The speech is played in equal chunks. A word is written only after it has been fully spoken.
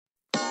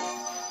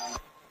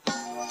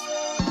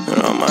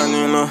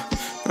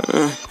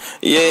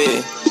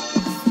Yeah.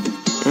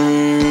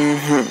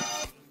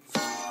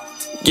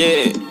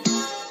 Yeah.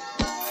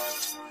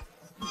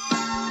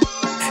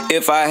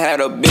 If I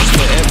had a bitch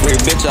for every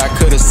bitch, I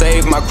could've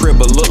saved my crib,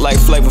 but look like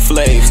Flavor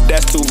Flav.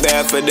 That's too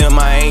bad for them,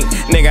 I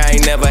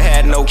ain't never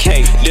had no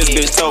cake. This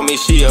bitch told me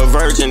she a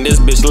virgin, this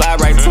bitch lied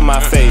right to my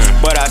face.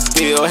 But I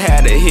still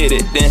had to hit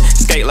it, then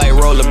skate like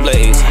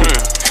rollerblades.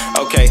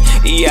 Okay,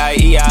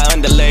 E-I-E-I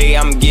underlay.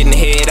 I'm getting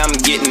head, I'm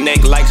getting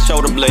neck like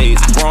shoulder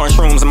blades. Growing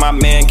shrooms in my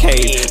man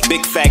cave.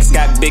 Big facts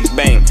got big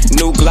bang.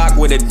 New Glock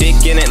with a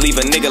dick in it, leave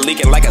a nigga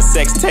leaking like a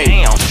sex tape.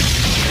 Damn.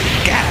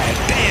 God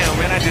damn,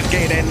 man, I just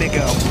gave that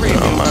nigga a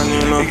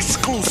premium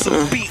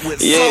exclusive beat with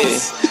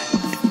sauce.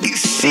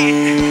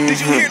 Shit. Did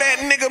you hear that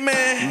nigga,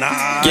 man? Nah,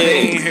 I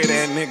didn't hear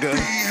that nigga.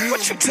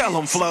 What you tell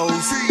him,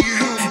 Flows?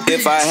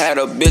 If I had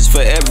a bitch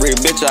for every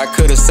bitch, I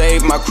could've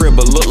saved my crib,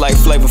 but look like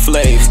Flavor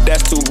Flav.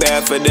 That's too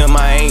bad for them,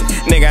 I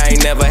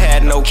ain't never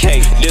had no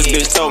cake. This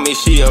bitch told me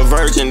she a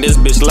virgin, this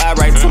bitch lied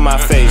right to my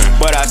face.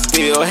 But I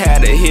still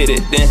had to hit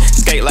it, then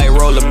skate like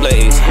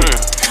rollerblades.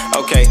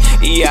 Okay,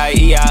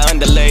 E-I-E-I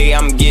underlay.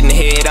 I'm getting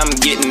head, I'm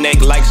getting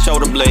neck like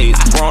shoulder blades.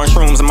 Growing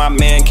shrooms in my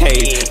man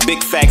cave.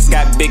 Big facts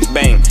got big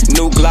bang.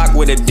 New Glock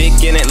with a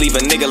dick in it, leave a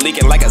nigga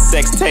leaking like a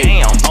sex tape.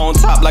 On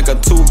top like a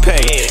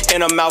toupee,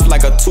 in a mouth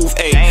like a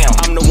toothache.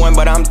 I'm the one,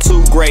 but I'm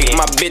too great.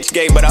 My bitch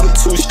gay, but I'm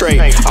too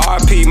straight.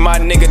 RP my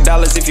nigga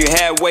dollars. If you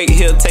had weight,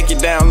 he'll take you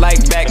down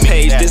like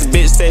Backpage. This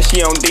bitch says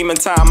she on demon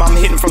time. I'm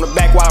hitting from the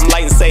back while I'm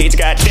lighting sage.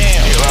 Goddamn,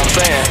 you know what I'm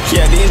saying?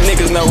 Yeah, these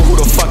niggas know who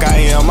the fuck I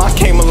am. I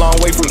came a long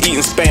way from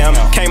eating spam.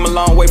 Came a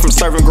long way from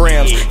serving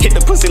grams. Hit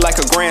the pussy like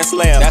a grand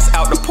slam. That's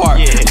out the park.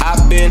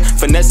 I've been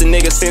finessing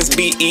niggas since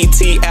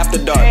BET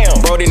After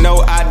Dark. Brody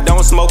know I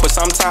don't smoke, but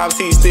sometimes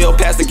he still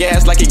pass the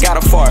gas like he got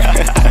a fart.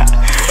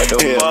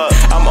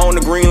 I'm on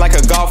the green like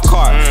a golf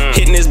cart.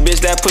 Hitting this bitch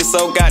that pussy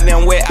so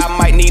goddamn wet, I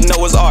might need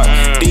Noah's Ark.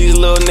 These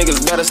little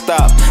niggas better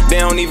stop. They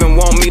don't even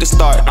want me to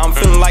start. I'm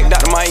feeling like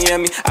Dr.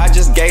 Miami. I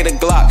just gave the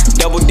Glock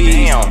double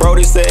D.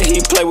 Brody said he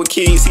play with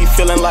keys. He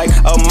feeling like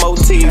a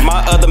motif.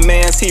 My other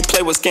mans, he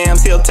play with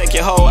scams. He'll take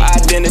your whole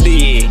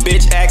identity.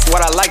 Bitch asks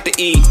what I like to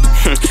eat.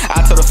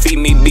 I told her feed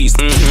me beats.